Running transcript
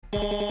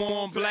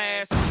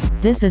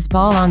This is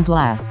Ball on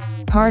Blast,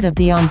 part of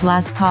the On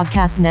Blast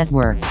Podcast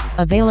Network,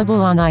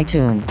 available on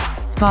iTunes,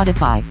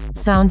 Spotify,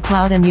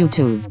 SoundCloud, and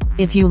YouTube.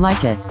 If you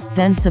like it,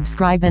 then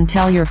subscribe and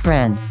tell your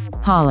friends.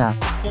 Holla.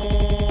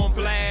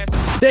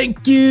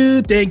 Thank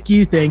you.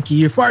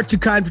 You're far too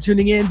kind for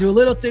tuning in to a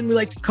little thing we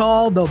like to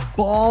call the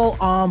Ball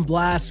on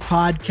Blast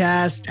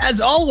Podcast. As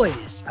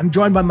always, I'm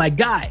joined by my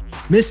guy,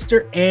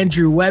 Mr.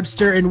 Andrew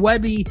Webster. And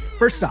Webby,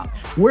 first off,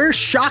 we're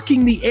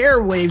shocking the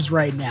airwaves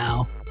right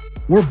now.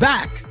 We're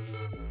back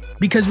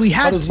because we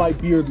had. How does my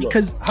beard look?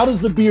 How does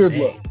the beard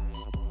look?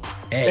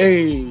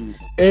 Hey.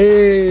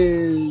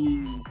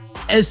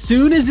 As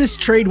soon as this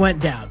trade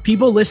went down,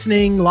 people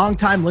listening,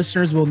 longtime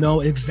listeners will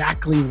know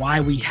exactly why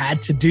we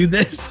had to do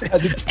this.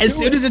 As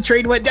soon as the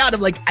trade went down,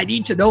 I'm like, I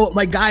need to know what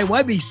my guy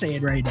Webby's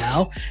saying right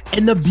now.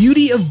 And the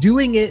beauty of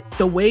doing it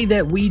the way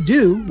that we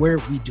do, where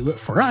we do it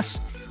for us,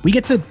 we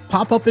get to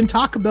pop up and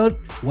talk about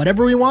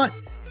whatever we want,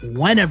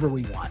 whenever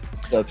we want.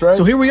 That's right.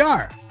 So here we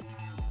are.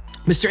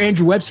 Mr.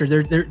 Andrew Webster,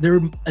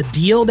 there a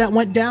deal that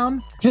went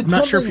down. I'm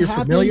not sure if you're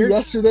familiar.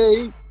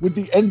 Yesterday with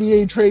the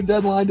NBA trade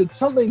deadline, did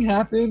something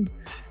happen?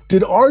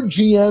 Did our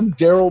GM,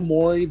 Daryl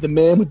Morey, the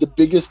man with the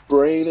biggest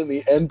brain in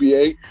the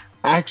NBA,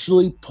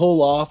 actually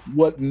pull off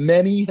what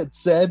many had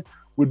said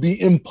would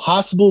be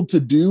impossible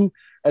to do,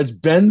 as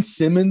Ben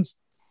Simmons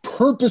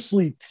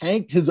purposely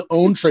tanked his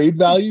own trade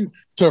value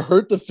to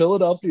hurt the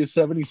Philadelphia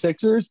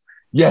 76ers?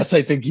 Yes,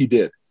 I think he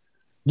did.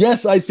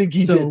 Yes, I think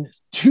he did.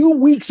 2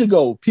 weeks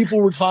ago, people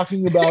were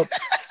talking about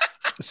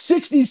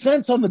 60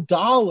 cents on the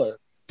dollar.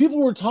 People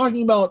were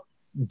talking about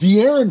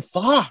De'Aaron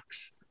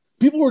Fox.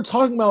 People were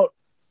talking about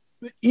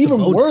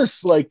even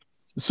worse, like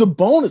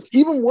Sabonis,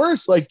 even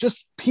worse, like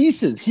just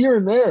pieces here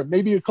and there,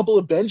 maybe a couple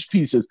of bench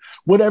pieces,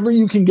 whatever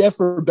you can get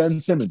for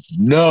Ben Simmons.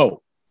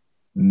 No.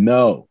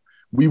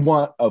 We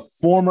want a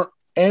former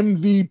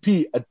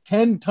MVP, a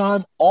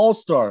 10-time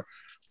All-Star,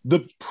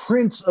 the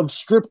prince of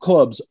strip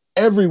clubs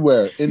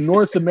everywhere in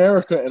North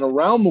America and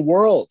around the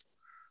world.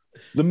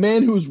 The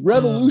man who's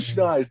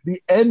revolutionized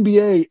the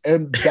NBA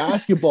and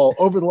basketball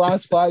over the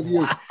last 5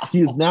 years.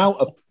 He is now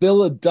a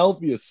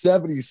Philadelphia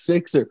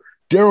 76er.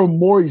 Daryl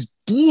Morey's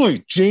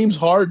boy, James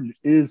Harden,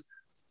 is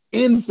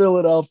in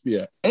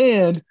Philadelphia.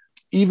 And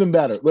even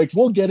better, like,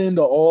 we'll get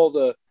into all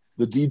the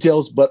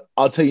details, but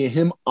I'll tell you,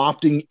 him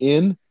opting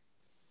in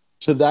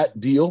to that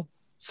deal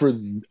for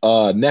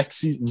next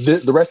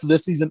season, the rest of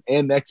this season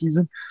and next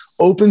season,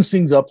 opens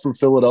things up for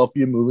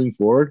Philadelphia moving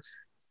forward.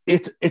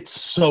 It's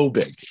so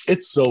big.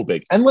 It's so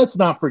big. And let's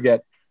not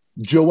forget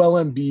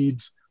Joel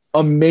Embiid's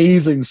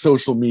amazing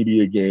social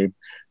media game,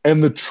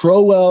 and the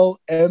Troel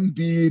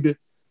Embiid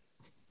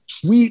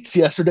tweets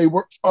yesterday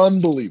were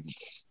unbelievable.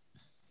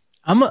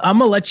 I'm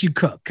gonna let you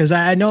cook, because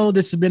I know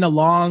this has been a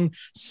long,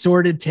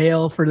 sordid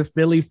tale for the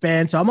Philly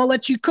fans. So I'm gonna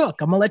let you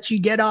cook. I'm gonna let you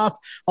get off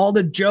all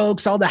the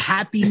jokes, all the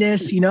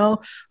happiness. You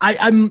know,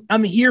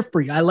 I'm here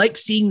for you. I like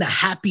seeing the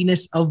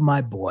happiness of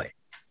my boy.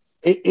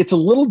 It's a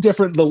little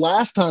different. The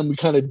last time we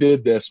kind of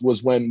did this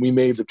was when we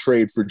made the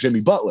trade for Jimmy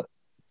Butler,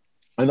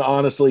 and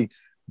honestly,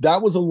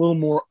 that was a little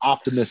more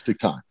optimistic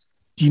time.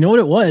 Do you know what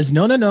it was?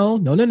 No.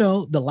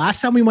 The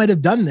last time we might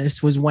have done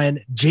this was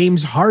when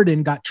James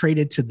Harden got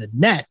traded to the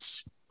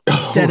Nets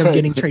instead of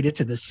getting traded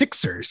to the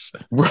Sixers.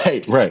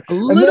 Right. A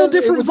little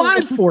different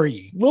vibe for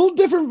you. Little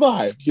different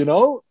vibe, you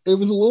know? It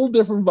was a little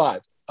different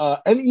vibe.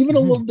 And even a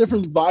little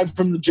different vibe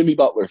from the Jimmy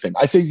Butler thing.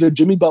 I think the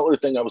Jimmy Butler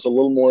thing, I was a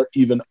little more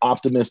even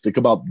optimistic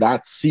about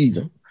that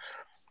season.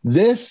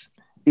 This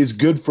is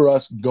good for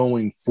us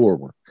going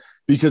forward,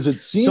 because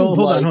it seems hold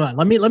on.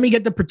 Let me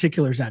get the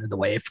particulars out of the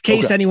way. In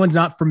case anyone's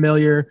not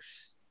familiar,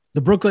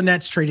 the Brooklyn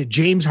Nets traded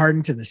James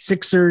Harden to the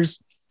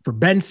Sixers for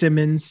Ben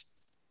Simmons,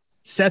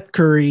 Seth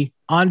Curry,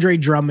 Andre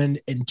Drummond,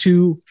 and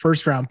 2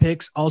 first-round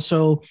picks.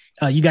 Also,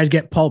 you guys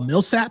get Paul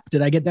Millsap.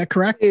 Did I get that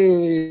correct?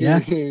 Yeah.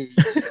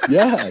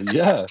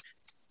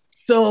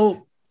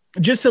 So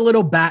just a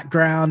little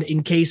background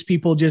in case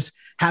people just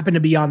happen to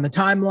be on the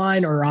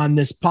timeline or on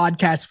this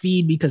podcast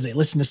feed because they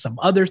listen to some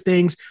other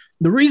things.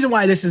 The reason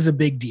why this is a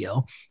big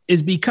deal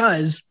is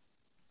because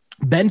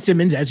Ben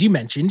Simmons, as you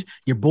mentioned,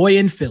 your boy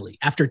in Philly,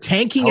 after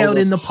tanking out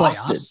in the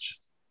playoffs,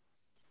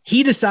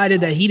 he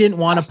decided that he didn't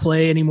want to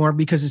play anymore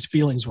because his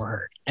feelings were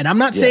hurt. And I'm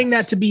not saying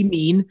that to be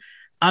mean.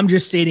 I'm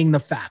just stating the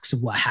facts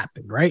of what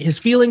happened, right? His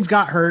feelings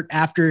got hurt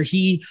after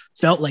he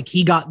felt like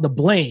he got the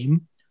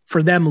blame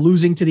for them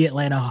losing to the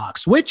Atlanta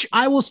Hawks, which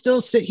I will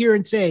still sit here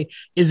and say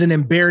is an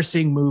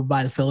embarrassing move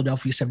by the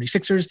Philadelphia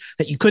 76ers,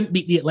 that you couldn't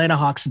beat the Atlanta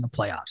Hawks in the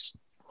playoffs.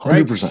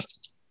 Right? 100%.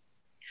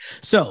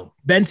 So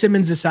Ben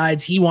Simmons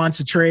decides he wants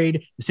a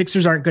trade. The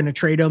Sixers aren't going to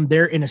trade him.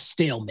 They're in a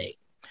stalemate.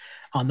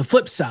 On the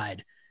flip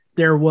side,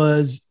 there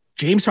was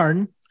James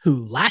Harden, who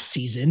last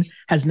season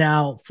has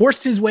now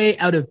forced his way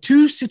out of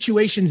 2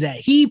 situations that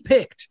he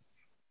picked.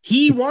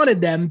 He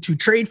wanted them to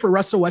trade for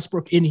Russell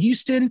Westbrook in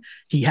Houston.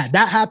 He had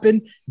that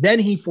happen. Then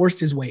he forced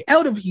his way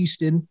out of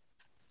Houston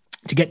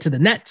to get to the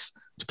Nets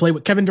to play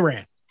with Kevin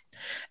Durant.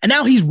 And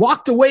now he's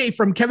walked away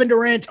from Kevin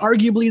Durant,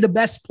 arguably the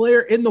best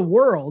player in the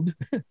world,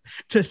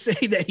 to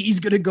say that he's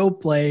going to go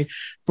play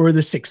for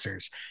the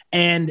Sixers.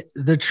 And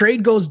the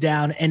trade goes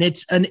down, and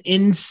it's an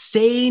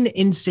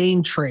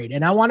insane trade.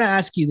 And I want to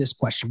ask you this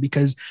question,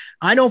 because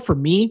I know for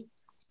me,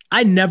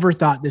 I never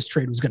thought this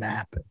trade was going to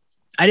happen.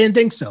 I didn't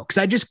think so, because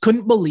I just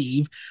couldn't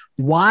believe,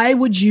 why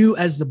would you,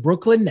 as the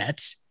Brooklyn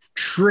Nets,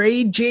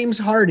 trade James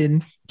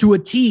Harden to a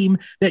team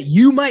that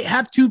you might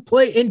have to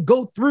play and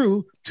go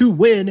through to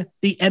win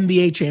the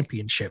NBA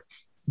championship?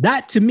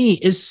 That to me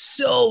is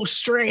so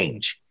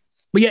strange,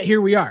 but yet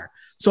here we are.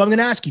 So I'm going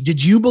to ask you,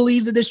 did you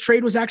believe that this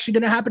trade was actually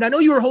going to happen? I know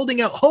you were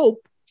holding out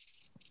hope,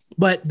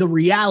 but the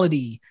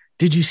reality,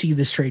 did you see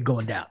this trade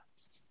going down?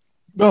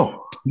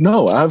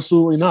 No,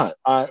 absolutely not.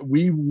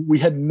 We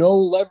had no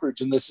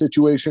leverage in this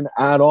situation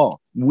at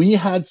all. We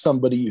had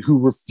somebody who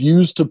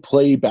refused to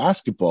play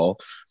basketball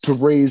to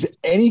raise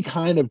any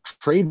kind of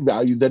trade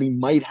value that he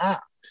might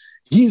have.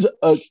 He's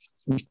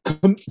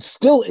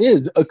still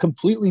is a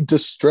completely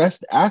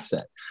distressed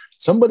asset.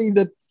 Somebody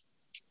that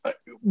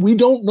we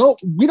don't know.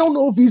 We don't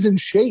know if he's in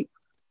shape.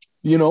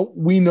 We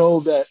know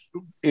that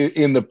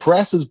in the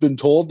press has been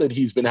told that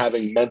he's been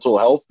having mental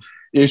health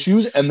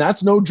issues, and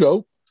that's no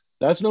joke.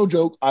 That's no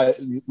joke.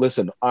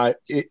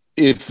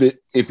 If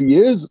he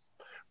is,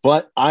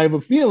 but I have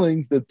a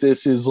feeling that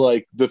this is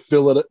like the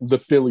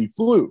Philly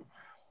flu,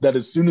 that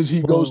as soon as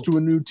he goes to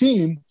a new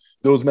team,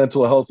 those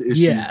mental health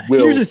issues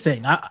will here's the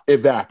thing.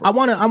 evaporate. I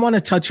want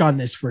to touch on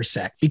this for a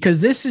sec,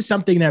 because this is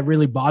something that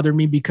really bothered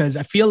me, because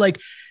I feel like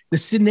the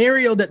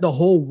scenario that the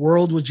whole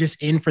world was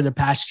just in for the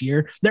past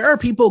year, there are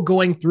people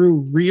going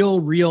through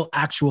real,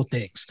 actual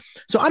things.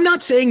 So I'm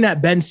not saying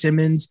that Ben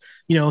Simmons,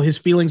 his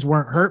feelings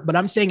weren't hurt, but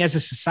I'm saying as a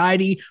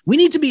society, we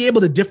need to be able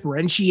to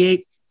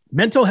differentiate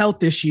mental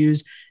health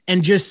issues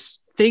and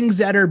just things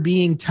that are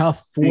being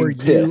tough for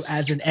you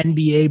as an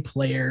NBA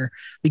player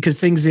because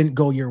things didn't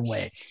go your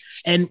way.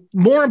 And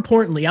more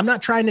importantly, I'm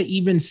not trying to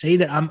even say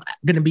that I'm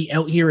going to be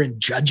out here and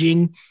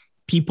judging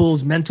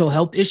people's mental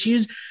health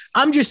issues.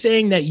 I'm just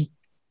saying that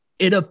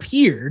it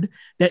appeared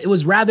that it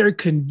was rather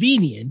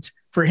convenient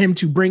for him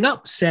to bring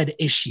up said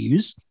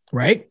issues,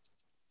 right,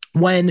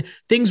 when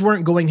things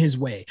weren't going his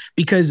way,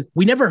 because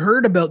we never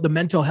heard about the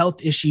mental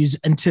health issues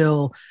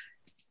until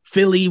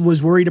Philly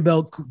was worried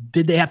about,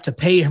 did they have to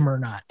pay him or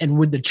not? And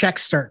would the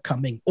checks start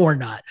coming or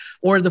not?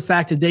 Or the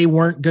fact that they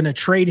weren't going to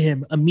trade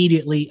him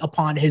immediately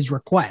upon his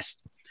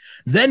request.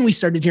 Then we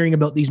started hearing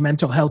about these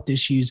mental health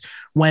issues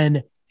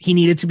when he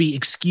needed to be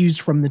excused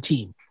from the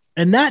team.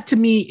 And that to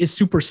me is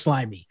super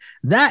slimy.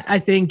 That I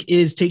think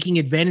is taking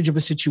advantage of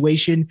a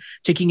situation,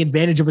 taking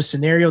advantage of a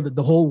scenario that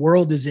the whole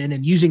world is in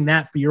and using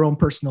that for your own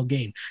personal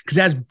gain. Because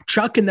as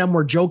Chuck and them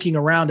were joking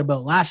around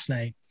about last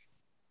night,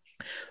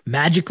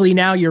 magically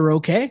now you're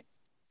okay.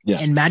 Yeah.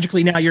 And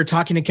magically now you're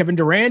talking to Kevin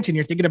Durant and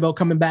you're thinking about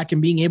coming back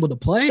and being able to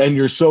play. And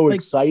you're so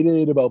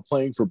excited about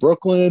playing for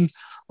Brooklyn.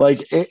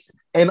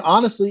 And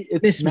honestly,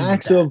 it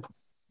smacks of,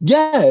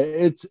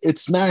 it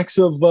smacks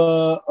of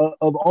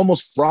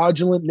almost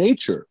fraudulent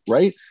nature,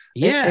 right?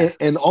 Yeah.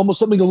 And almost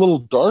something a little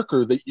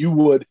darker, that you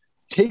would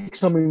take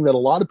something that a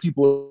lot of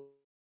people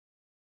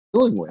are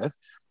dealing with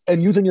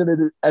and using it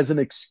as an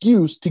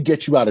excuse to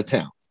get you out of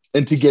town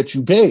and to get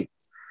you paid.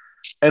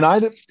 And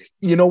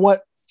you know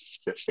what?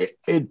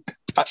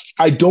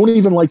 I don't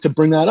even like to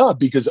bring that up,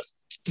 because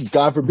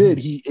God forbid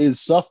he is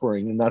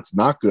suffering, and that's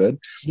not good.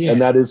 Yeah.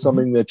 And that is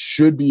something that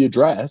should be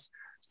addressed.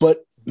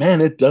 But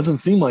man, it doesn't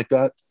seem like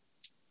that.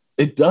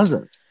 It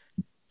doesn't.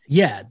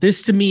 Yeah,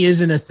 this to me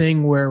isn't a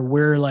thing where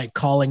we're like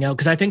calling out,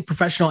 because I think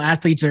professional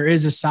athletes, there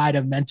is a side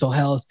of mental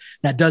health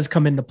that does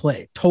come into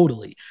play.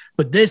 Totally.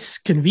 But this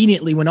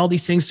conveniently, when all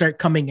these things start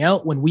coming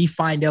out, when we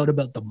find out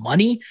about the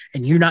money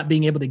and you're not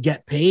being able to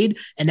get paid,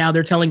 and now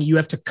they're telling you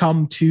have to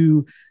come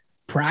to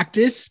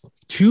practice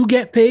to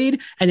get paid,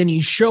 and then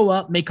you show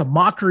up, make a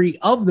mockery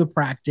of the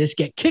practice,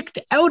 get kicked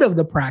out of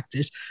the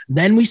practice,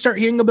 then we start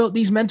hearing about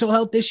these mental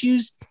health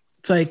issues.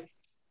 It's like,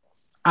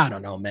 I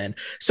don't know, man.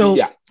 So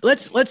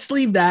let's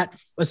leave that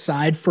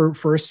aside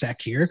for a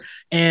sec here.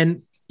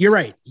 And you're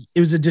right.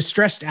 It was a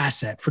distressed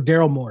asset for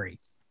Daryl Morey.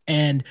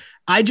 And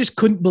I just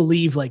couldn't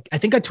believe, I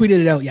think I tweeted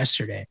it out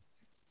yesterday,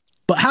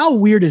 but how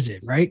weird is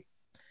it, right,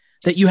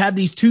 that you have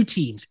these two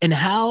teams, and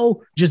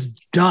how just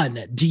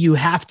done do you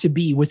have to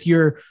be with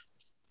your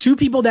two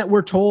people that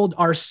we're told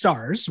are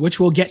stars, which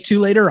we'll get to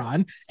later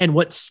on, and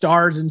what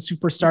stars and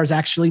superstars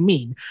actually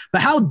mean.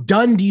 But how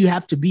done do you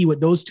have to be with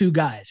those two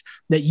guys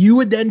that you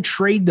would then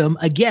trade them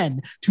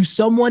again to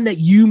someone that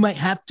you might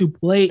have to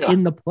play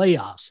in the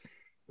playoffs?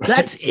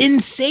 That's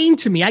insane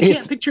to me. I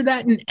can't picture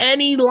that in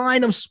any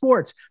line of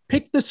sports.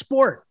 Pick the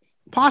sport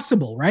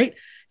possible, right?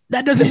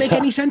 That doesn't make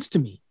any sense to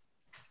me.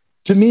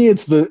 To me,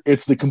 it's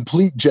the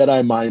complete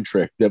Jedi mind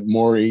trick that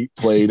Morey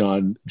played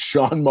on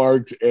Sean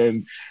Marks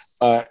and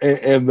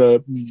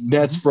the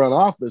Nets front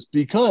office,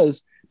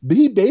 because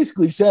he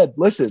basically said,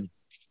 listen,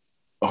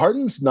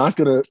 Harden's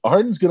going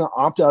to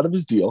opt out of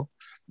his deal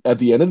at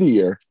the end of the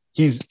year.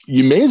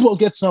 You may as well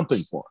get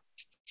something for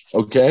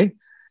him. Okay.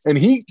 And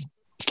he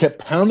kept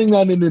pounding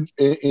that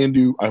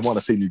into I want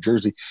to say New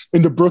Jersey,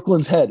 into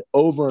Brooklyn's head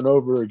over and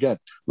over again.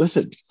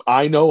 Listen,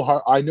 I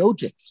know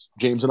James.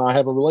 James and I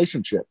have a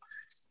relationship.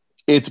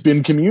 It's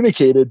been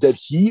communicated that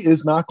he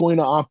is not going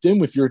to opt in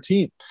with your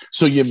team.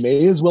 So you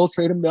may as well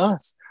trade him to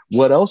us.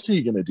 What else are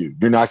you going to do?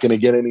 You're not going to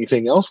get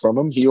anything else from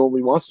him. He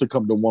only wants to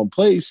come to one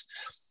place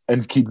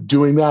and keep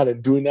doing that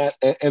and doing that.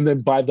 And then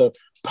by the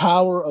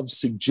power of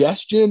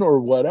suggestion or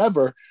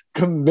whatever,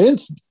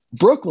 convince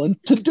Brooklyn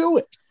to do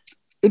it.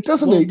 It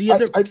doesn't make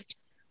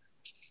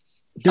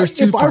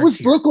if I was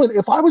Brooklyn,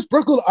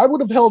 I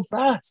would have held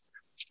fast.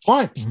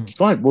 Fine.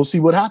 We'll see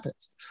what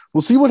happens.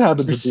 We'll see what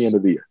happens at the end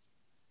of the year.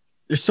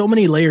 There's so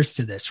many layers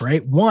to this,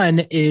 right? One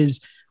is,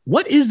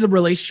 what is the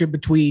relationship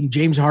between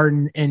James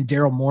Harden and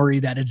Daryl Morey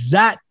that it's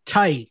that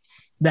tight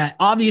that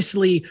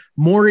obviously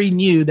Morey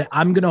knew that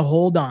I'm going to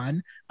hold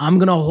on. I'm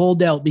going to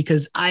hold out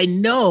because I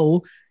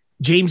know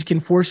James can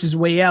force his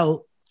way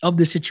out of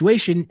the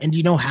situation. And do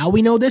you know how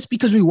we know this?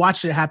 Because we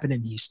watched it happen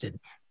in Houston.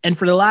 And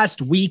for the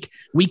last week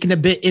and a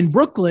bit in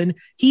Brooklyn,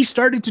 he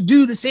started to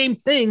do the same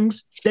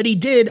things that he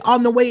did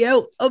on the way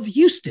out of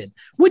Houston,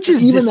 which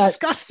is even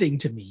disgusting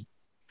to me.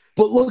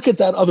 But look at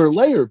that other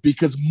layer,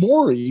 because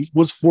Morey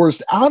was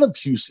forced out of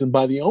Houston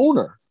by the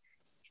owner,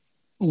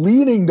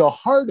 leading to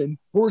Harden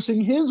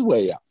forcing his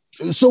way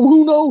out. So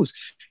who knows?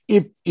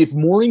 If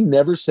Morey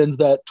never sends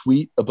that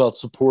tweet about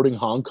supporting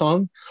Hong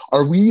Kong,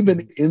 are we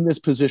even in this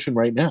position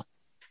right now?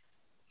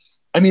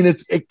 I mean,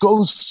 it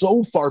goes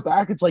so far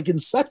back. It's like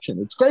Inception.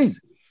 It's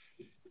crazy.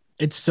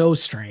 It's so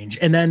strange.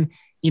 And then,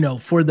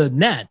 for the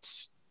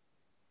Nets,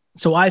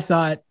 so I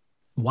thought,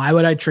 why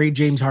would I trade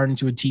James Harden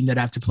to a team that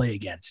I have to play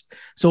against?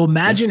 So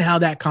imagine how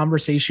that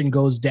conversation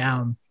goes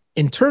down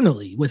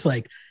internally with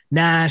like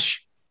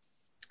Nash,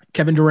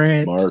 Kevin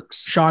Durant,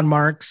 Sean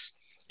Marks,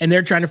 and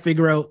they're trying to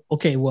figure out,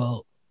 okay,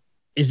 well,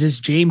 is this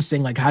James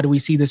thing? Like, how do we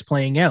see this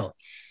playing out?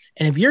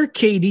 And if you're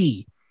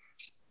KD,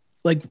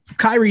 like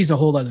Kyrie's a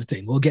whole other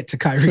thing. We'll get to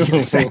Kyrie in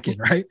a second,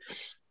 right?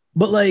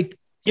 But like,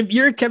 if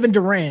you're Kevin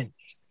Durant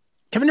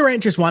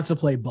just wants to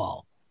play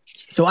ball.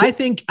 So I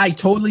think I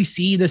totally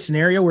see the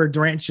scenario where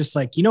Durant's just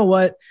like, you know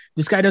what?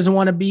 This guy doesn't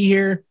want to be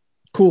here.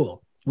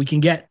 Cool. We can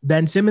get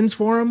Ben Simmons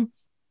for him.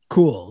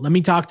 Cool. Let me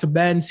talk to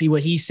Ben, see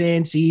what he's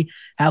saying, see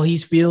how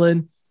he's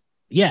feeling.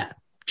 Yeah.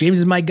 James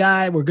is my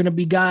guy. We're going to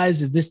be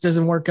guys. If this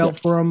doesn't work out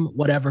for him,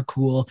 whatever.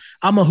 Cool.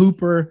 I'm a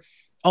hooper.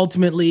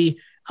 Ultimately,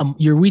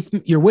 you're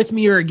with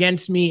me or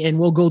against me, and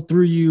we'll go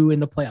through you in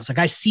the playoffs. Like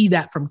I see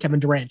that from Kevin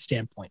Durant's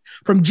standpoint.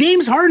 From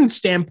James Harden's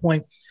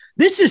standpoint,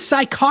 this is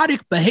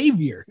psychotic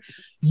behavior.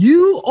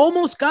 You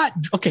almost got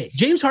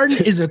James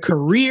Harden is a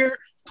career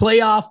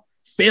playoff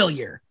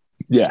failure.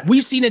 Yes.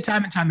 We've seen it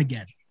time and time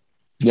again.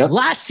 Yep.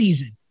 Last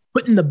season,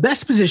 put in the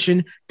best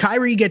position,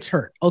 Kyrie gets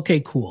hurt.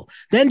 Okay, cool.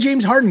 Then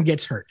James Harden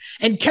gets hurt.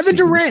 And Kevin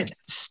Durant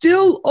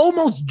still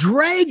almost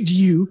dragged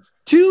you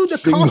to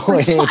the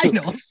conference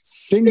finals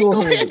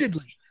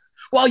single-handedly.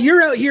 While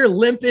you're out here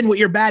limping with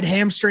your bad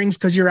hamstrings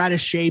because you're out of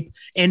shape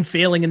and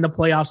failing in the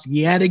playoffs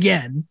yet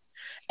again.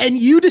 And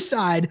you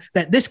decide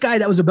that this guy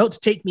that was about to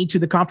take me to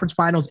the conference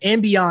finals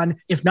and beyond,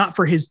 if not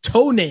for his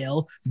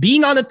toenail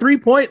being on the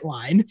 3-point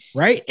line,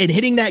 right, and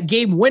hitting that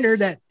game winner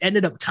that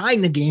ended up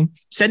tying the game,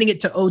 sending it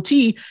to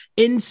OT.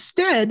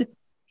 Instead,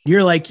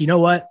 you're like, you know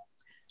what?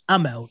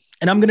 I'm out.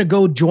 And I'm going to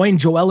go join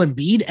Joel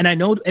Embiid. And I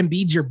know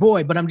Embiid's your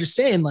boy, but I'm just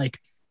saying, like,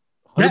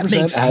 that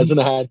makes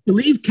me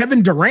believe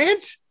Kevin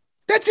Durant?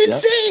 That's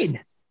insane.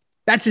 Yep.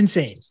 That's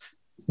insane.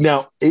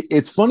 Now,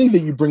 it's funny that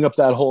you bring up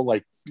that whole,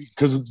 like,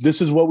 because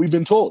this is what we've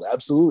been told.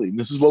 Absolutely.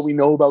 This is what we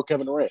know about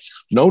Kevin Durant.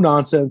 No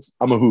nonsense.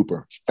 I'm a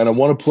hooper and I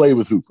want to play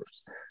with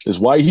hoopers. Is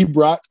why he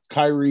brought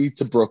Kyrie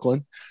to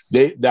Brooklyn.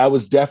 That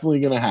was definitely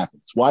going to happen.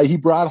 It's why he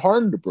brought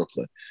Harden to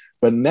Brooklyn.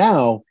 But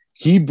now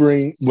he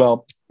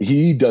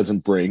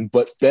doesn't bring,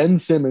 but Ben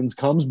Simmons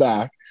comes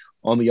back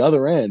on the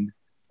other end.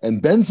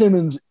 And Ben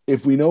Simmons,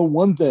 if we know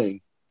one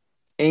thing,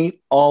 ain't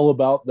all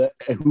about the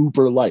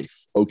hooper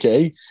life.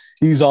 Okay.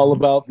 He's all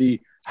about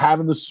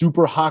having the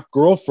super hot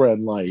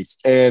girlfriend life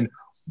and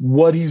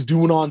what he's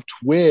doing on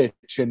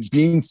Twitch and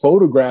being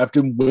photographed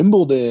in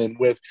Wimbledon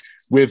with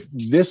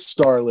this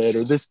starlet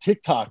or this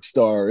TikTok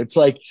star. It's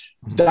like,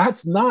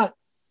 that's not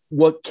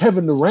what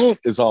Kevin Durant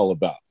is all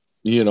about,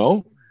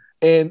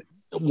 And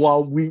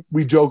while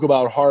we joke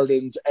about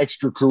Harden's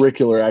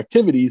extracurricular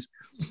activities,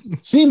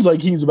 seems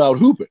like he's about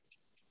hooping.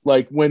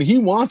 Like when he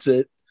wants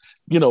it,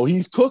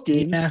 he's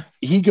cooking. Yeah,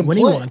 he can when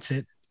play. He wants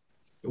it.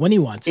 When he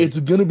wants it. It's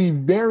going to be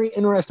very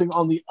interesting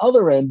on the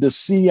other end to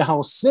see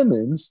how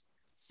Simmons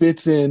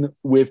fits in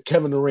with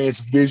Kevin Durant's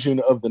vision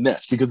of the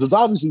Nets, because it's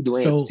obviously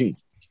Durant's team.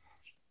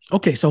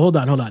 Okay, so hold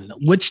on.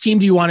 Which team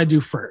do you want to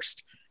do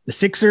first? The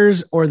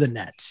Sixers or the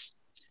Nets?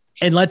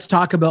 And let's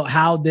talk about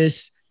how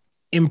this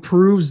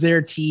improves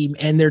their team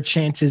and their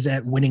chances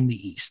at winning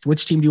the East.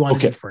 Which team do you want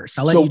to do first?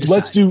 I'll let you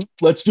decide.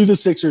 Let's do the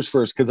Sixers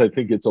first, because I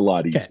think it's a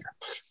lot easier.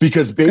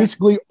 Because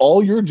basically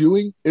all you're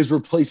doing is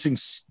replacing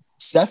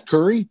Seth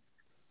Curry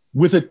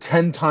with a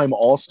 10-time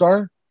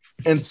All-Star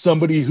and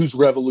somebody who's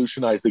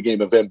revolutionized the game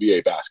of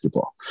NBA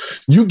basketball.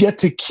 You get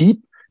to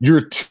keep your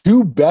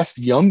two best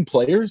young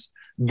players,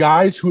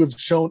 guys who have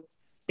shown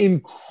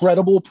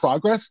incredible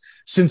progress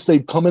since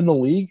they've come in the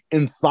league,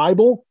 in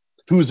Thibault,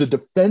 who is a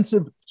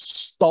defensive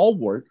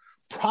stalwart,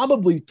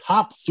 probably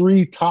top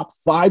 3, top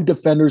 5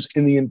 defenders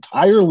in the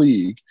entire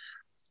league,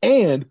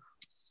 and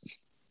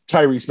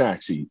Tyrese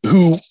Maxey,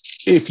 who,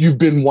 if you've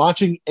been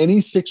watching any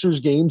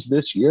Sixers games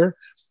this year,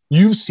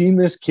 you've seen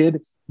this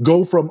kid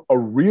go from a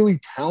really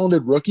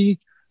talented rookie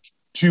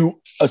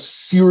to a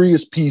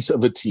serious piece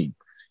of a team.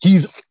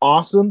 He's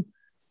awesome.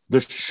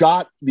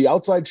 The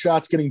outside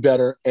shot's getting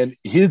better, and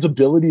his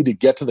ability to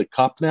get to the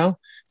cup now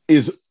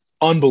is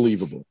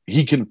unbelievable.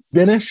 He can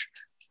finish,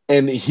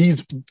 and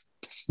he's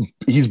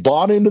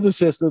bought into the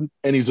system,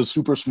 and he's a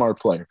super smart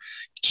player.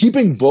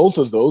 Keeping both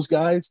of those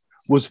guys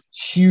was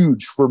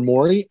huge for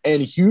Morey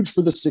and huge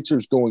for the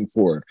Sixers going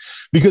forward,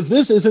 because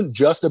this isn't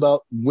just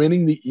about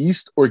winning the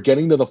East or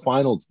getting to the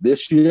finals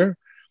this year.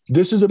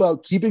 This is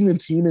about keeping the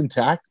team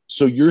intact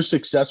so you're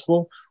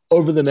successful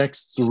over the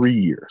next 3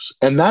 years.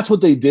 And that's what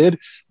they did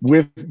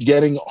with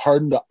getting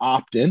Harden to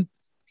opt in,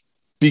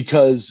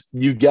 because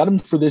you get him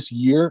for this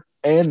year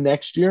and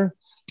next year.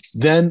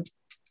 Then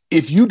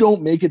if you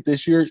don't make it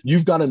this year,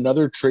 you've got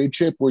another trade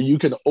chip where you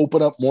can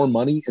open up more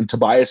money in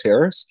Tobias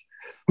Harris,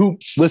 who,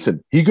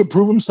 listen, he could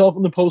prove himself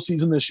in the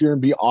postseason this year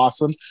and be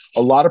awesome.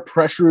 A lot of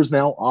pressure is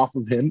now off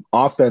of him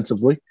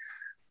offensively.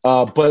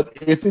 But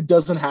if it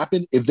doesn't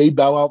happen, if they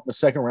bow out in the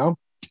second round,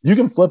 you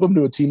can flip them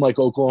to a team like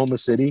Oklahoma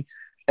City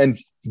and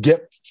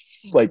get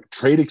like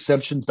trade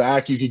exemption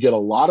back. You could get a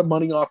lot of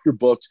money off your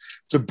books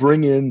to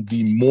bring in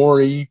the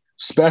Morey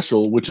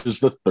special, which is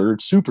the third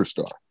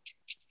superstar.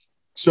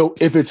 So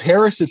if it's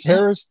Harris, it's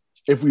Harris.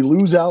 If we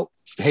lose out,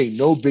 hey,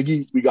 no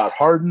biggie. We got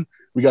Harden,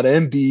 we got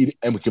Embiid,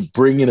 and we can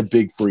bring in a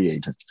big free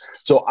agent.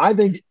 So I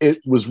think it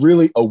was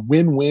really a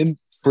win-win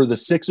for the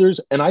Sixers.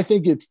 And I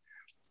think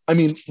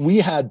we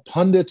had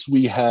pundits,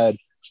 we had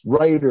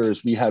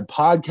writers, we had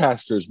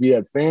podcasters, we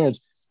had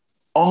fans,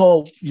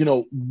 all,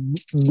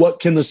 what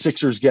can the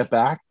Sixers get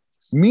back?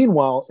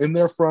 Meanwhile, in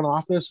their front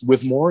office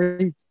with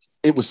Morey,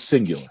 it was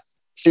singular.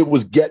 It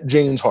was get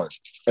James Harden,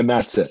 and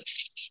that's it.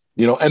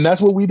 And that's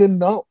what we didn't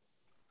know.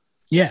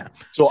 Yeah.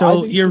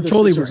 So you're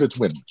totally Sixers, right. It's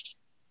win.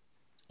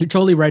 You're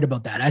totally right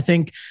about that. I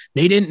think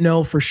they didn't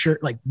know for sure.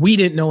 Like, we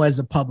didn't know as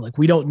a public.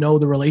 We don't know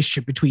the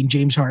relationship between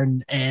James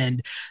Harden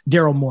and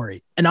Daryl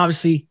Morey. And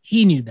obviously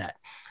he knew that,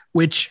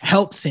 which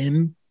helps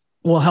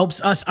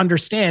us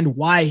understand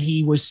why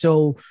he was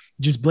so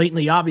just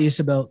blatantly obvious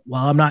about,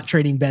 well, I'm not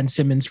trading Ben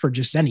Simmons for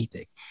just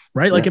anything,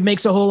 right? Yeah. Like, it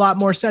makes a whole lot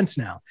more sense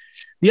now.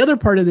 The other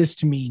part of this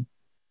to me,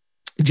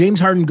 James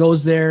Harden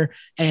goes there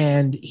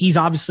and he's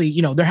obviously,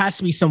 there has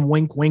to be some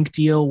wink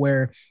deal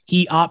where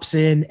he opts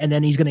in and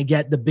then he's going to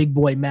get the big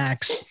boy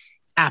max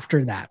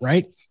after that,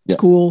 right? Yeah.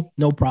 Cool.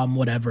 No problem.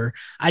 Whatever.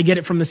 I get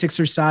it from the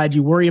Sixers side.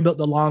 You worry about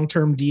the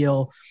long-term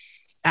deal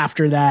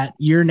after that.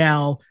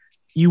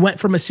 You went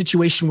from a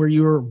situation where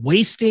you were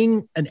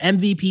wasting an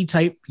MVP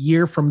type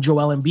year from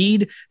Joel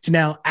Embiid to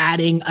now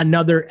adding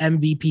another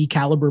MVP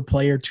caliber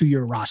player to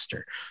your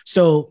roster.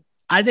 So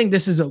I think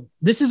this is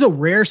a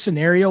rare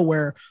scenario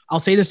where, I'll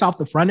say this off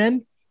the front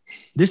end,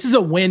 this is a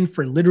win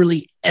for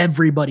literally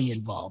everybody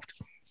involved.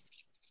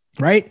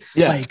 Right?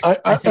 Yeah.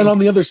 And on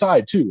the other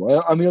side too.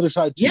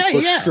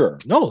 Yeah. Sure.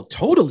 No,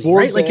 totally. For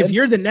right. Ben, like, if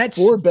you're the Nets,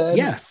 for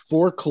Ben,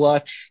 for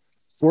Clutch,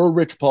 for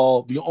Rich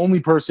Paul, the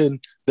only person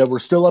that we're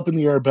still up in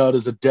the air about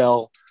is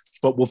Adele,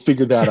 but we'll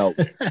figure that out.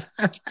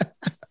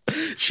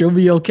 She'll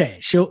be okay.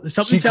 She'll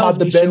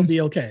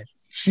be okay.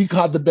 She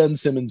caught the Ben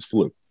Simmons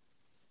flu.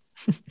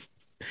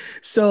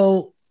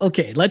 So,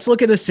 okay, let's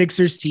look at the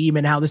Sixers team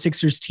and how the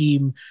Sixers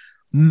team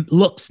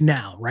looks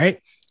now, right?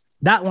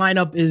 That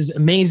lineup is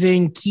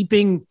amazing.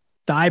 Keeping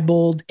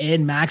Thibault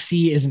and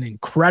Maxey is an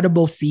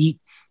incredible feat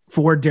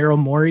for Daryl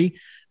Morey.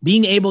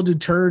 Being able to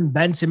turn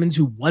Ben Simmons,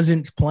 who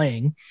wasn't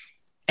playing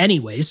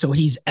anyway, so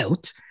he's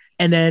out.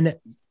 And then,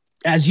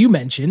 as you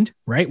mentioned,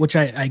 right, which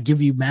I give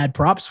you mad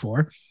props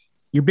for,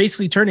 you're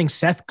basically turning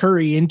Seth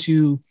Curry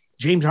into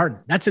James Harden.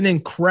 That's an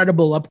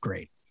incredible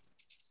upgrade.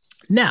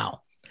 Now,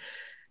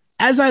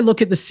 as I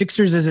look at the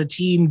Sixers as a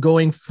team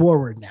going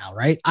forward now,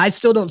 right, I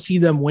still don't see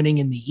them winning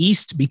in the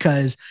East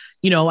because,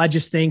 I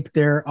just think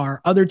there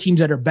are other teams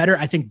that are better.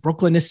 I think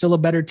Brooklyn is still a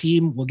better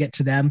team. We'll get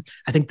to them.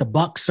 I think the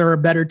Bucks are a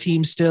better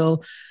team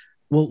still.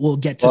 We'll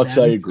get to Bucks,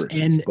 them. I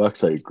agree.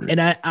 Bucks, I agree.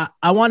 And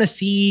I want to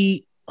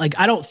see, like,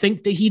 I don't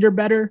think the Heat are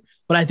better,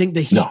 but I think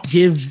the Heat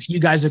give you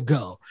guys a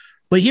go.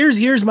 But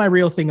here's my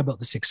real thing about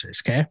the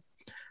Sixers, okay?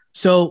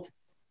 So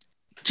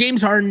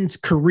James Harden's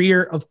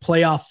career of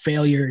playoff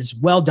failures,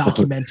 well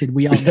documented.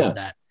 We all know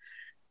that.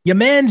 Your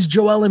man's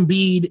Joel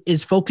Embiid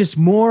is focused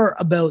more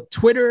about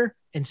Twitter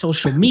and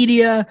social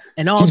media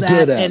and all he's that.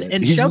 Good at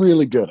it. He's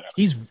really good at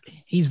it.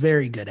 He's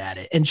very good at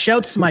it. And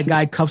shouts to my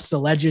guy Cuffs the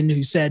Legend,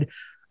 who said,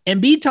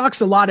 Embiid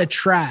talks a lot of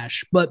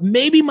trash, but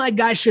maybe my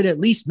guy should at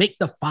least make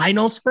the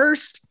finals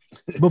first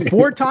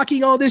before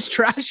talking all this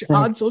trash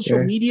on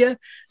social media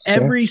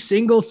every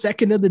single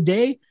second of the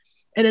day.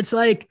 And it's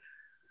like,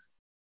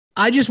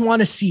 I just want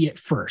to see it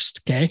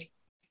first. Okay.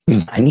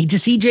 I need to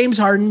see James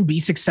Harden be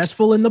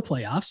successful in the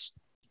playoffs,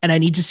 and I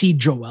need to see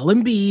Joel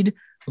Embiid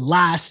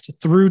last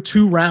through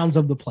 2 rounds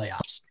of the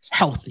playoffs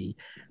healthy.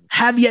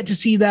 Have yet to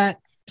see that,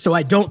 so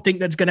I don't think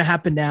that's going to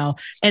happen now.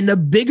 And the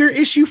bigger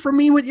issue for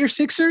me with your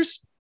Sixers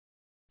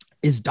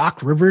is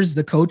Doc Rivers,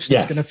 the coach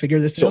that's going to figure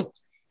this out.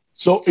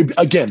 So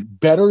again,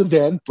 better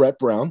than Brett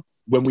Brown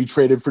when we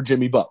traded for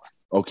Jimmy Butler.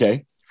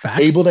 Okay,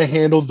 Facts. Able to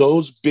handle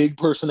those big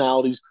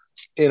personalities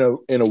in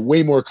a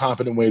way more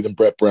competent way than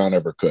Brett Brown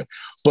ever could.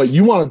 But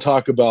you want to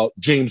talk about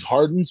James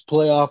Harden's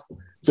playoff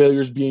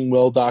failures being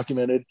well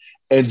documented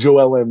and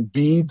Joel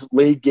Embiid's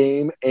late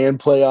game and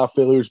playoff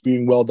failures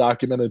being well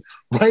documented.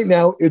 Right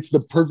now, it's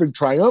the perfect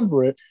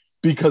triumvirate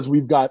because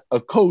we've got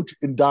a coach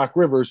in Doc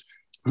Rivers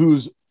who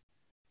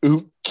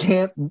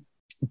can't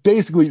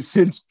basically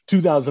since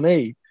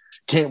 2008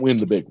 can't win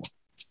the big one.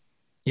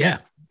 Yeah.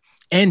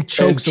 And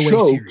chokes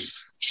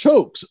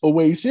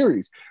away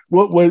series.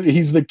 What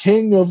he's the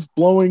king of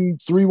blowing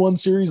 3-1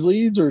 series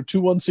leads or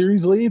 2-1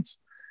 series leads.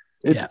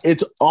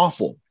 It's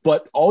awful.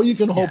 But all you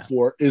can hope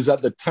for is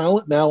that the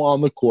talent now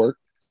on the court,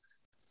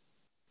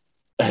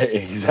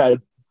 he's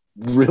had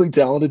really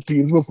talented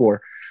teams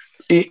before,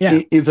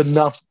 is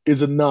enough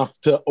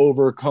to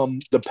overcome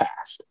the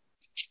past.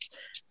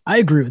 I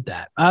agree with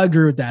that. I'll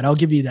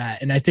give you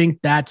that. And I think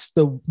that's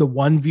the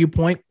one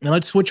viewpoint. Now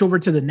let's switch over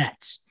to the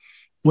Nets.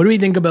 What do we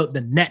think about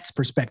the Nets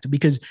perspective?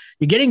 Because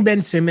you're getting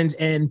Ben Simmons,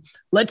 and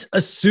let's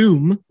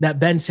assume that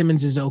Ben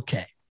Simmons is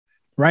okay,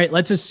 right?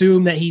 Let's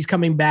assume that he's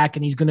coming back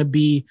and he's going to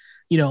be,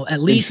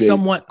 at least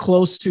somewhat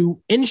close to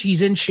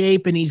he's in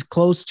shape and he's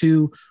close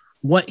to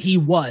what he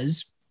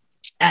was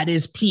at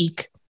his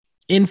peak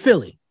in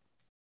Philly.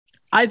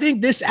 I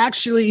think this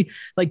actually,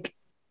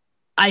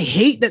 I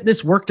hate that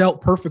this worked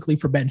out perfectly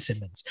for Ben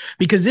Simmons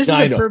because this is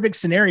a perfect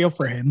scenario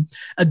for him.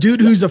 A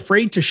dude who's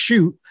afraid to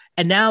shoot.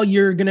 And now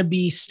you're going to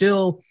be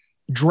still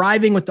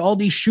driving with all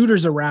these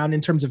shooters around in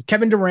terms of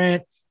Kevin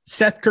Durant,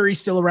 Seth Curry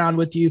still around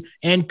with you,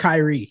 and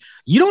Kyrie.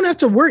 You don't have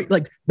to worry.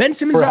 Ben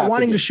Simmons not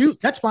wanting to shoot.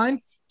 That's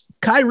fine.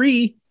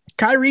 Kyrie's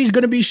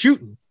going to be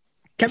shooting.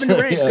 Kevin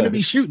Durant's going to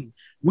be shooting.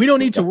 We don't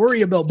need to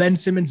worry about Ben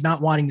Simmons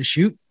not wanting to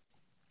shoot.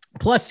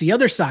 Plus, the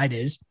other side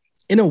is,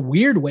 in a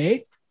weird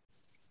way,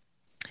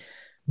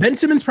 Ben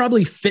Simmons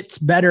probably fits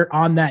better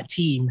on that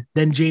team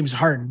than James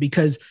Harden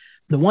because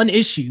the one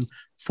issue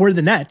for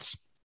the Nets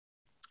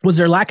was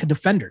their lack of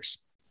defenders.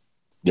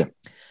 Yeah.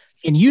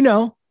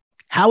 And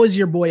how is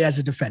your boy as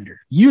a defender?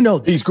 This.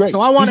 He's great. So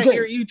I want to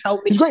hear you tell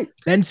me he's great.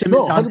 Ben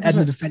Simmons as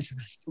a defensive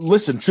end.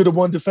 Listen, should have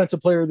won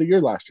Defensive Player of the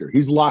Year last year.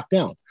 He's locked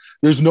down.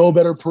 There's no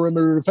better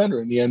perimeter defender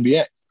in the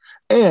NBA.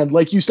 And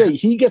like you say,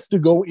 he gets to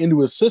go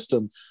into a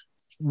system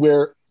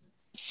where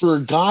for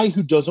a guy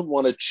who doesn't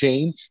want to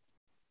change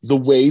the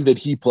way that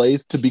he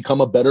plays to become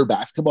a better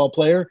basketball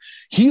player,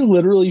 he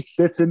literally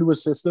fits into a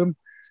system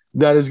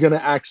that is going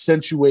to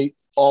accentuate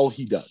all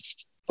he does.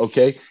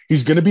 Okay.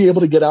 He's going to be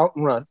able to get out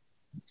and run.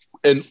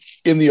 And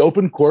in the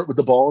open court with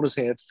the ball in his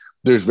hands,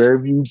 there's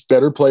very few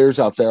better players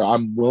out there.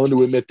 I'm willing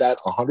to admit that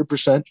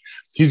 100%.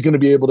 He's going to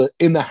be able to,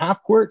 in the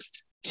half court,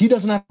 he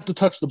doesn't have to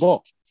touch the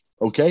ball.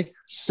 Okay.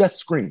 Set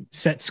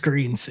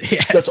screens.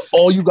 Yes. That's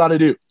all you got to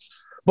do.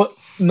 But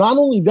not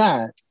only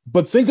that,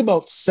 but think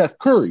about Seth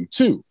Curry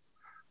too,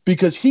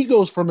 because he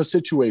goes from a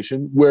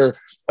situation where,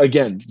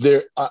 again,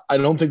 I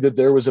don't think that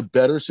there was a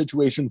better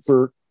situation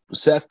for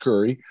Seth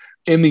Curry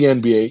in the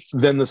NBA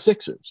than the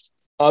Sixers,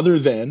 other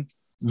than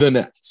the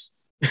Nets,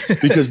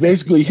 because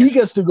basically he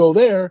gets to go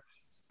there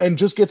and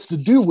just gets to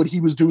do what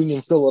he was doing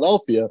in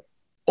Philadelphia,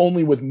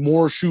 only with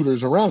more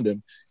shooters around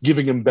him,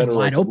 giving him better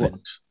wide open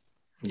looks.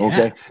 Yeah.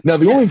 Okay. Now,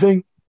 the only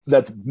thing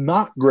that's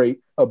not great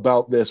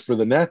about this for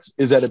the Nets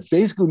is that it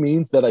basically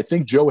means that I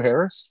think Joe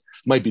Harris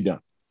might be done.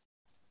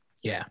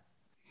 Yeah.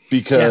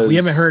 Because we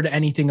haven't heard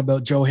anything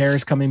about Joe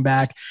Harris coming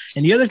back.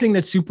 And the other thing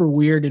that's super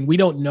weird, and we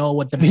don't know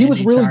what the he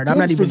was really are.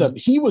 Good for them.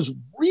 He was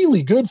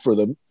really good for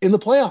them in the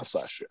playoffs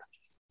last year.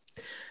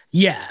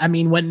 Yeah, I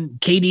mean, when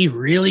KD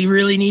really,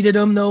 really needed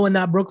him, though, in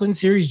that Brooklyn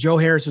series, Joe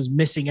Harris was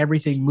missing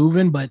everything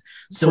moving, but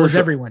so was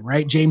everyone,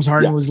 right? James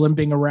Harden was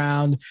limping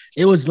around.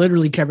 It was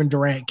literally Kevin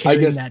Durant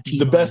carrying that team.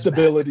 The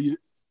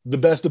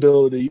best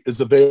ability is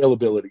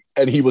availability,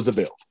 and he was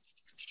available.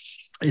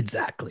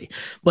 Exactly.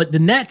 But the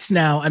Nets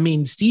now, I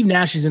mean, Steve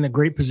Nash is in a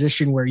great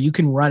position where you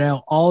can run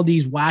out all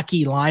these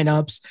wacky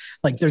lineups.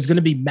 There's going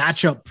to be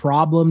matchup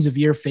problems if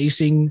you're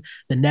facing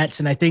the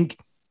Nets. And I think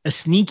a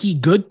sneaky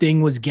good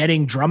thing was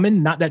getting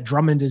Drummond. Not that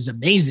Drummond is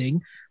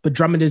amazing, but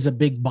Drummond is a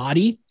big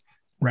body,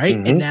 right?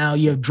 Mm-hmm. And now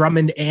you have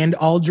Drummond and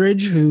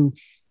Aldridge, who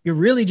you're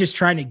really just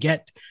trying to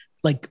get.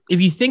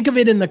 If you think of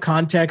it in the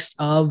context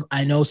of,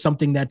 I know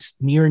something that's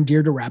near and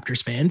dear to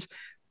Raptors fans,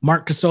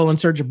 Marc Gasol and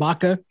Serge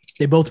Ibaka,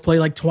 they both play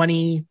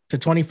 20 to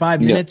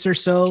 25 minutes or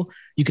so.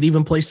 You could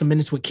even play some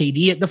minutes with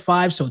KD at the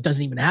 5, so it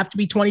doesn't even have to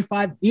be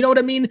 25. You know what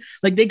I mean?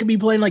 They could be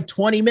playing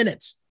 20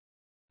 minutes,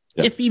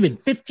 if even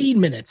 15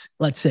 minutes,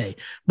 let's say.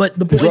 But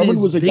the point Drummond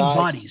is was big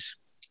bodies.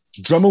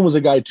 Drummond was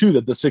a guy, too,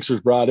 that the Sixers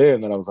brought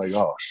in, and I was like,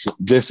 oh, shit,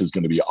 this is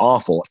going to be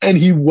awful. And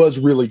he was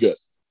really good.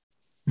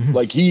 Mm-hmm.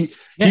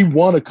 He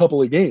won a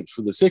couple of games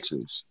for the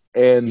Sixers.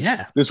 And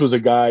this was a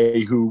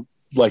guy who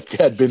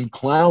had been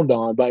clowned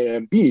on by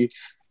MB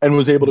and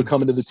was able to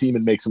come into the team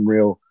and make some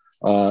real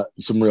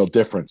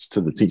difference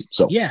to the team.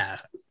 So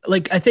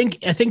I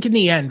think in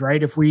the end,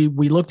 right, if we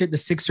looked at the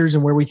Sixers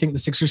and where we think the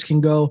Sixers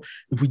can go,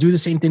 if we do the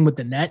same thing with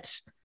the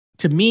Nets,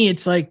 to me,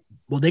 it's like,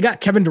 well, they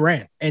got Kevin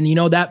Durant, and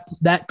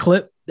that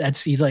clip,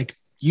 he's like,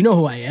 you know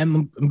who I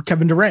am, I'm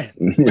Kevin Durant.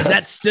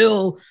 That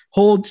still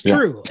holds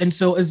true. And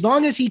so as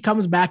long as he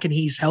comes back and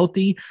he's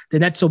healthy, the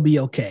Nets will be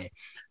okay.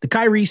 The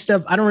Kyrie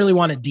stuff, I don't really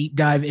want to deep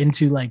dive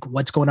into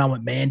what's going on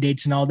with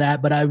mandates and all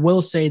that, but I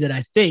will say that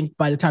I think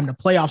by the time the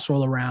playoffs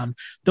roll around,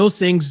 those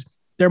things,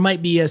 there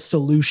might be a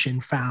solution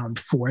found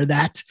for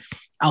that.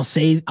 I'll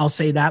say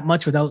that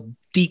much without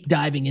deep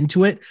diving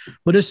into it,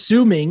 but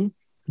assuming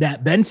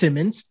that Ben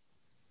Simmons,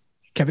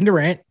 Kevin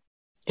Durant,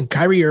 and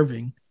Kyrie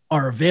Irving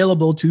are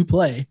available to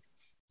play,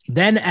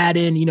 then add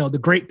in, the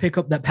great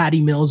pickup that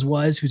Patty Mills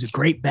was, who's a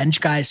great bench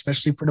guy,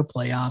 especially for the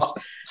playoffs.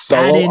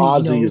 Fellow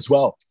Aussie as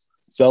well.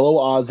 Fellow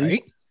Aussie,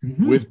 right?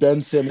 With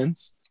Ben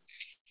Simmons.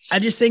 I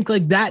just think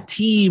that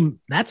team,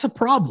 that's a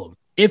problem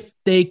if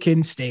they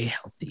can stay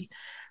healthy.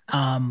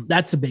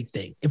 That's a big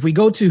thing. If we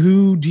go to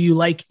who do you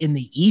like in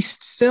the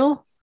East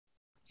still?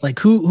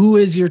 Who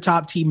is your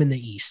top team in the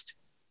East?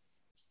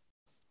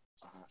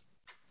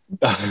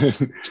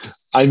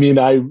 I mean,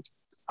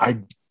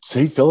 I'd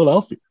say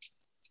Philadelphia.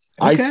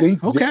 Okay. I think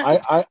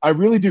I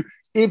really do.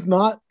 If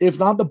not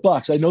the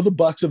Bucks. I know the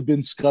Bucks have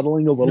been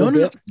scuttling a little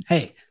bit.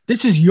 Hey,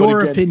 this is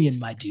your opinion,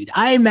 my dude.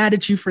 I ain't mad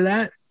at you for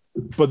that.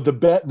 But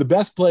the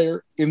best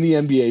player in the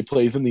NBA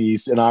plays in the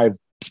East, and I've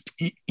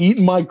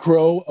eaten my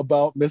crow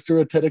about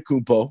Mr.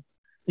 Antetokounmpo.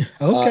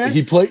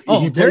 Okay.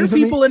 There are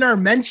people in our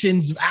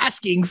mentions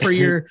asking for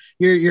your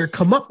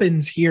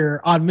comeuppance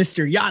here on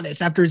Mr.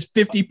 Giannis after his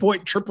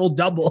 50-point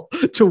triple-double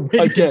to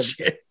win again.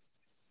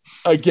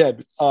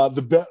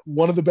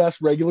 One of the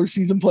best regular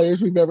season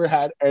players we've ever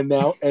had, and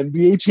now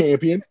NBA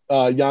champion,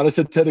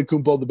 Giannis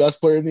Antetokounmpo, the best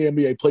player in the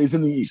NBA, plays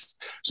in the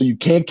East. So you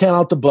can't count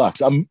out the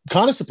Bucks. I'm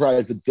kind of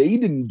surprised that they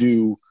didn't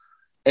do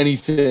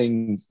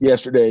anything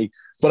yesterday,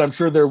 but I'm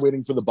sure they're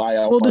waiting for the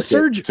buyout. Well, the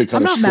Surge,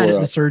 I'm not mad at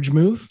the Surge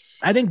move.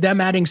 I think them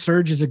adding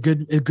Surge is a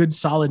good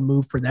solid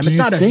move for them. It's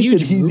not a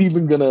huge that he's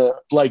even gonna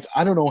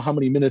I don't know how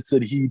many minutes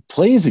that he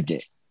plays a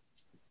game.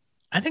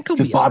 I think he'll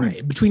be all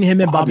right. Between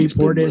him and Bobby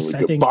Portis,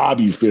 I think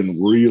Bobby's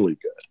been really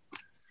good.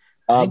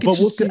 But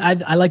we'll see.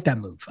 I like that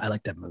move.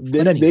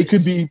 They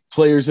could be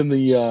players in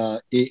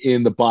the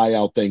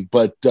buyout thing,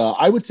 but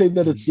I would say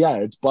that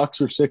it's Bucks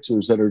or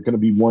Sixers that are going to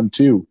be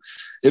 1-2.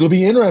 It'll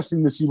be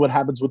interesting to see what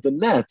happens with the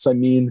Nets. I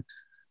mean,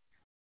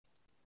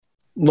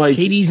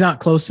 KD's not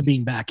close to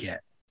being back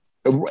yet.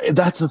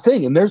 That's the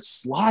thing, and they're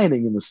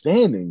sliding in the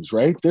standings,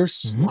 right? They're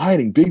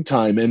sliding big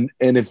time, and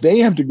if they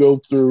have to go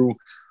through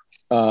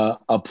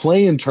a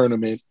play-in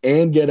tournament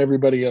and get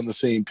everybody on the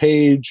same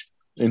page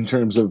in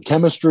terms of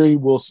chemistry,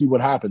 we'll see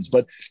what happens.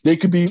 But they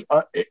could be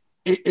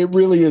it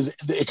really is,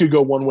 it could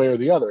go one way or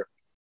the other.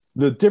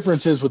 The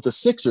difference is with the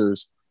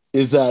Sixers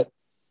is that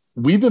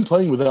we've been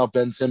playing without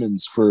Ben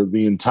Simmons for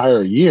the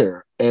entire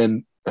year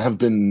and have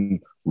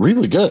been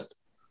really good.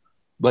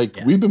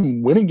 We've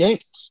been winning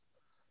games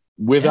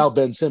without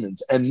Ben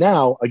Simmons. And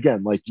now,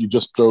 again, you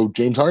just throw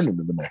James Harden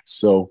into the mix.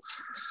 So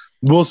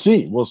we'll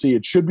see.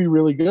 It should be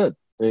really good,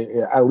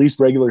 at least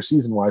regular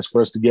season wise, for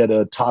us to get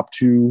a top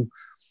two.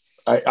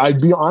 I'd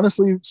be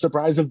honestly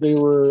surprised if they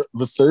were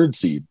the third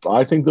seed.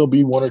 I think they'll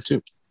be 1 or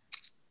 2.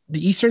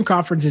 The Eastern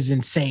Conference is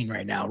insane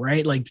right now,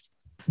 right?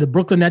 The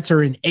Brooklyn Nets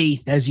are in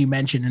 8th, as you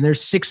mentioned, and they're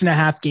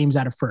 6.5 games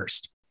out of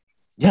first.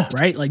 Yeah.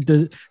 Right.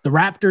 The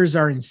Raptors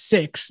are in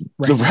 6th.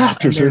 Right the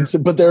Raptors are in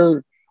 6th, but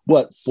they're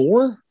what,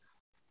 4?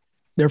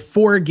 They're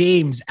 4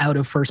 games out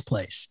of first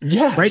place.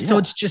 Yeah. Right. Yeah. So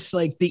it's just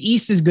the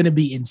East is going to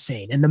be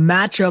insane. And the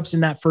matchups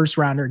in that first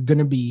round are going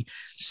to be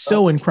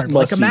so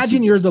incredible.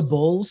 Imagine you're the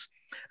Bulls.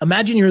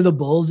 Imagine you're the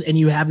Bulls and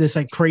you have this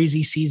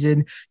crazy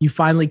season. You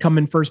finally come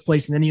in first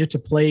place and then you have to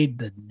play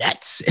the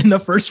Nets in the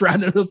first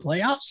round of the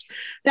playoffs.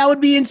 That would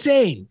be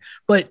insane.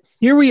 But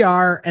here we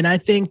are. And I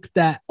think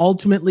that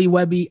ultimately,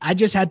 Webby, I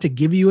just had to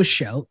give you a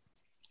shout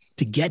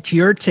to get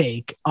your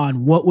take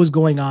on what was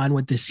going on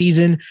with the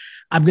season.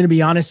 I'm going to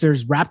be honest.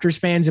 There's Raptors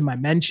fans in my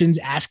mentions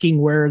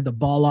asking where the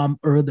Ball on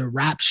or the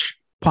Raps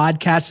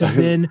podcast has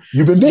been.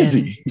 You've been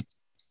busy.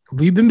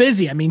 We've been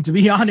busy. I mean, to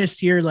be honest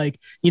here,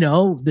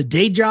 the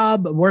day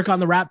job, work on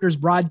the Raptors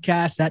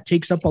broadcast, that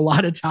takes up a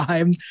lot of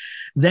time.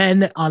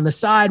 Then on the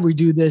side, we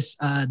do this,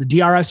 the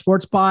DRF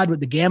Sports Pod with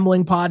the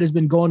gambling pod has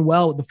been going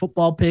well with the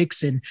football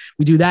picks. And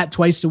we do that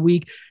twice a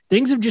week.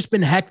 Things have just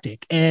been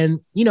hectic.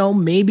 And,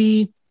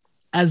 maybe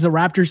as the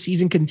Raptors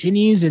season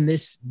continues and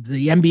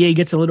the NBA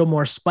gets a little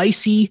more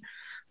spicy,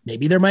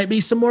 maybe there might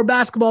be some more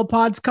basketball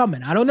pods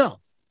coming. I don't know.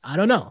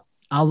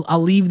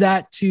 I'll leave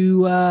that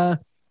to,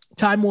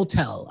 time will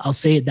tell. I'll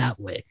say it that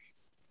way.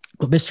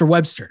 But Mr.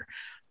 Webster,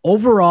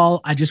 overall,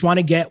 I just want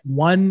to get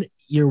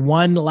your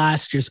one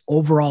last just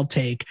overall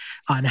take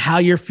on how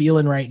you're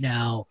feeling right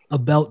now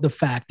about the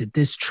fact that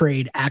this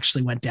trade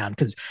actually went down.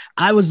 Because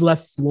I was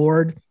left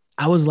floored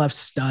I was left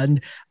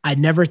stunned. I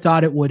never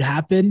thought it would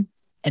happen,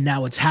 and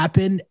now it's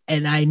happened.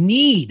 And I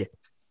need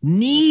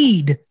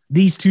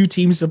these two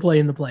teams to play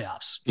in the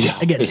playoffs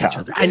against each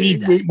other. I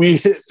need that. We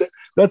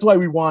that's why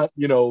we want,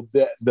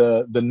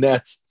 the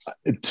Nets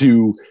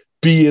to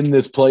be in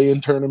this play-in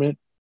tournament.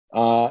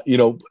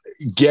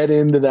 Get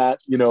into that,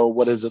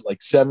 what is it, like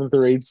 7th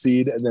or 8th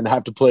seed, and then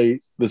have to play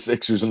the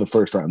Sixers in the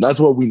first round. That's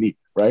what we need,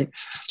 right?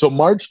 So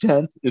March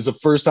 10th is the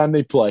first time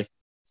they play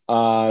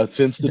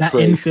since the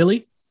trade in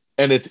Philly,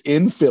 and it's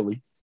in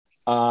Philly.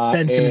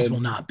 Ben Simmons will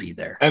not be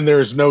there, and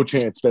there's no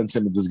chance Ben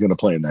Simmons is going to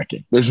play in that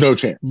game. There's no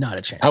chance, not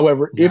a chance.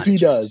 However, if he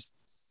does,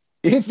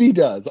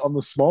 on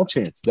the small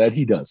chance that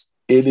he does,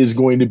 it is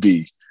going to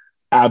be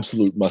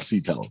absolute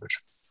must-see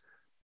television.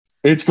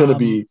 It's going to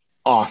be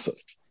awesome.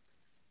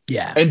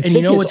 Yeah. And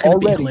you know what's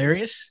going to be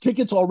hilarious?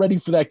 Tickets already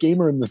for that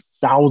game are in the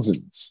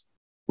thousands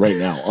right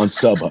now on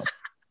StubHub.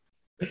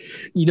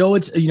 You know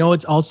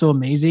what's also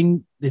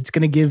amazing? It's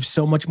going to give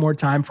so much more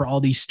time for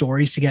all these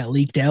stories to get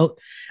leaked out.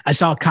 I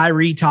saw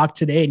Kyrie talk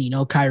today,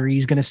 and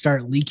Kyrie's going to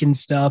start leaking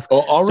stuff.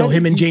 So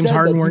him and James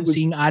Harden weren't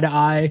seeing eye to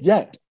eye.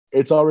 Yeah.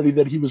 It's already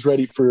that he was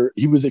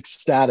he was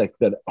ecstatic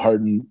that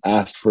Harden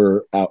asked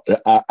out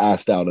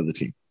of the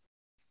team.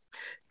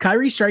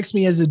 Kyrie strikes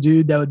me as a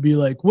dude that would be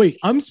like, wait,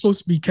 I'm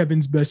supposed to be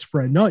Kevin's best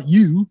friend, not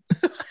you.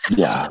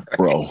 Yeah,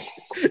 bro.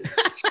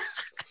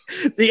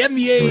 The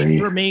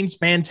NBA remains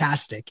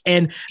fantastic.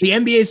 And the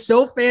NBA is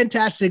so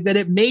fantastic that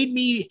it made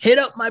me hit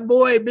up my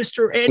boy,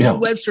 Mr. Andrew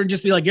Webster, and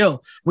just be like, yo,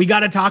 we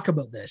got to talk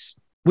about this.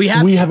 We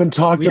didn't even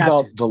talk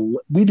about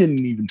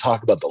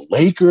the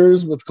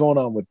Lakers, what's going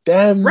on with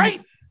them.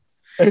 Right.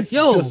 This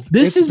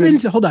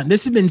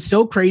has been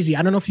so crazy.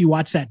 I don't know if you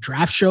watched that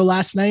draft show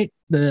last night,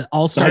 the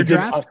All-Star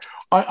draft.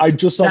 I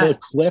just saw the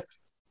clip.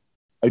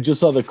 I just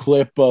saw the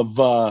clip of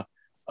the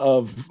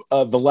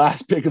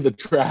last pick of the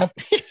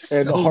draft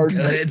and so Harden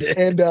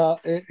and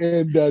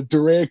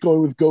Durant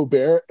going with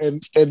Gobert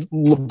and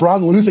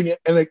LeBron losing it,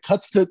 and it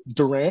cuts to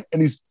Durant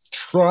and he's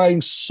trying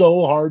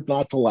so hard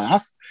not to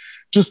laugh,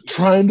 just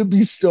trying to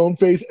be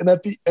stone-faced, and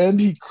at the end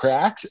he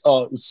cracks.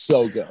 Oh, it was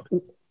so good.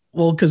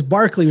 Well, because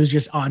Barkley was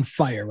just on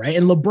fire, right?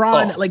 And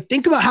LeBron,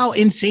 think about how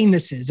insane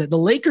this is. That the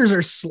Lakers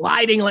are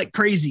sliding like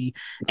crazy,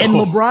 and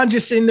LeBron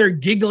just sitting there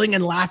giggling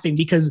and laughing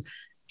because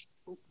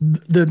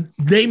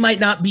they might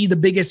not be the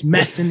biggest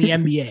mess in the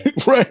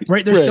NBA.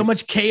 Right. There's so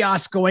much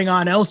chaos going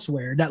on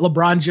elsewhere that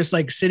LeBron's just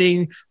like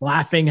sitting,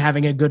 laughing,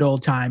 having a good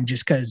old time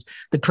just because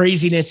the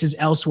craziness is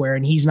elsewhere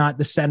and he's not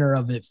the center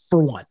of it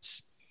for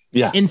once.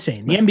 Yeah.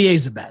 Insane. The NBA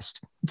is the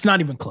best. It's not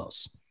even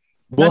close.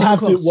 We'll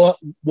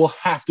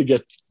have to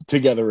get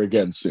together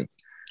again soon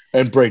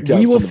and break down.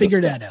 We will figure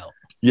that out.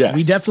 Yes.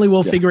 We definitely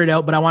will figure it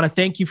out. But I want to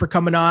thank you for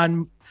coming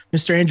on,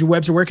 Mr. Andrew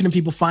Webster. Where can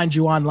people find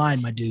you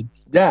online, my dude?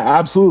 Yeah,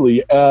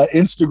 absolutely.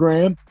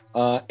 Instagram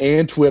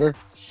and Twitter,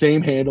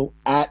 same handle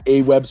at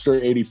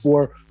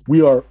awebster84.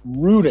 We are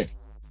rooting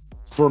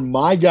for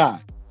my guy,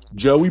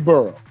 Joey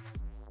Burrow,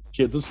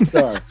 Kids of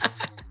Star,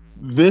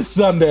 this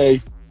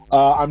Sunday.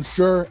 I'm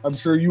sure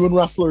you and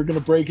Russell are going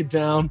to break it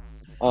down.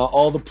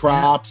 All the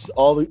props,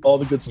 all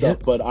the good stuff,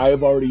 but I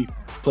have already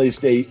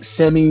placed a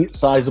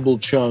semi-sizable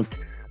chunk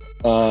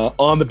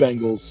on the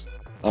Bengals.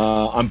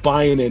 I'm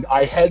buying in.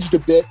 I hedged a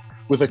bit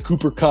with a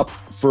Cooper Kupp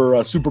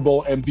for Super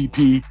Bowl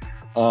MVP.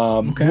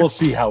 We'll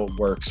see how it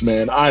works,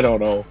 man. I don't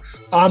know.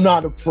 I'm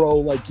not a pro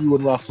like you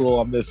and Russell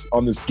on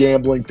this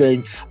gambling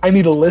thing. I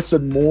need to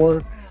listen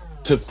more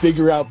to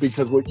figure out,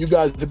 because what you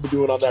guys have been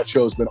doing on that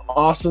show has been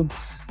awesome.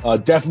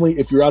 Definitely,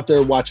 if you're out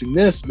there watching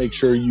this, make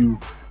sure you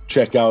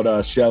check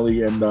out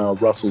Shelly and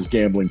Russell's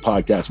gambling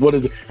podcast. What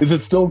is it? Is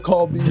it still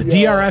called the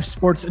DRF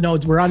Sports? No,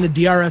 we're on the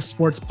DRF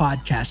Sports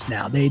podcast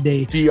now. They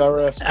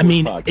DRF. Sports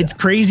podcast. It's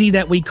crazy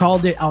that we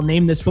called it I'll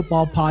name this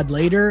football pod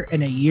later,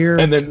 and a year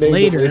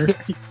later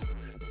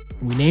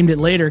we named it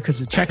later because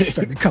the checks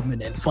started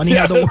coming in. Funny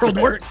how the world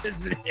works,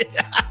 isn't it?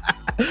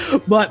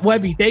 But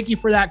Webby, thank you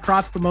for that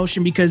cross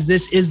promotion, because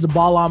this is the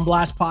Ball on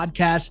Blast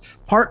podcast,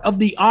 part of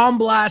the On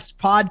Blast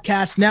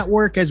podcast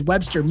network. As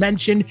Webster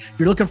mentioned, if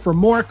you're looking for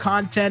more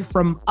content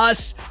from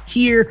us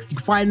here, you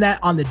can find that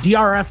on the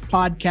DRF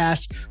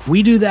podcast.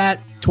 We do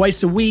that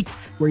twice a week,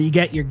 where you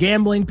get your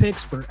gambling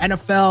picks for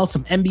NFL,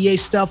 some NBA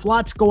stuff,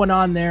 lots going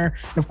on there.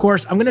 And of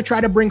course, I'm going to try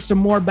to bring some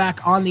more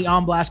back on the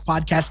On Blast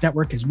podcast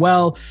network as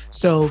well.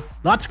 So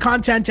lots of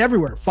content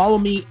everywhere. Follow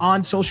me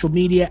on social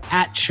media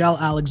at Shell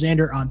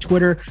Alexander on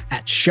Twitter,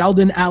 at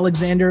Sheldon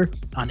Alexander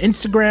on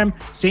Instagram.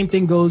 Same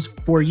thing goes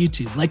for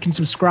YouTube. Like and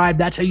subscribe.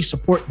 That's how you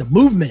support the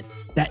movement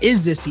that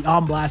is the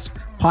On Blast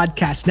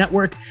podcast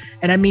network.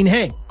 And I mean,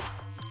 hey,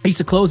 I used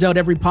to close out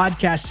every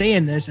podcast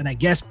saying this, and I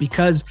guess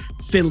because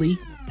Philly,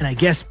 and I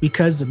guess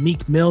because of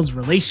Meek Mill's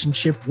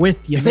relationship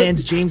with your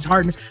man's James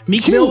Harden,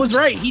 Meek Mill was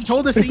right. He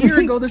told us a year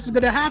ago this is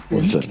going to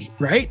happen,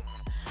 right?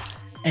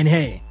 And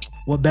hey,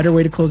 what better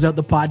way to close out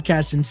the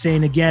podcast than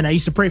saying again, I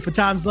used to pray for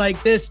times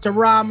like this to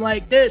rhyme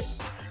like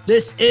this.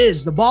 This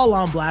is the Ball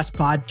on Blast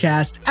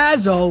podcast,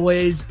 as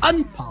always,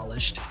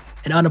 unpolished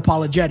and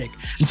unapologetic.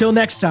 Until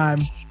next time,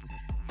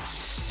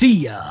 see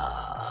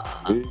ya.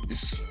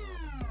 Peace.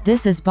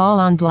 This is Ball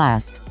on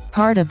Blast,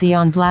 part of the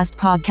On Blast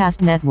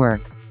Podcast Network.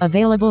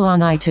 Available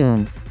on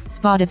iTunes,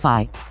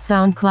 Spotify,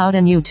 SoundCloud,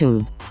 and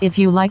YouTube. If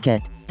you like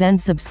it, then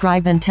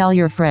subscribe and tell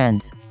your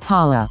friends.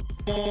 Holla.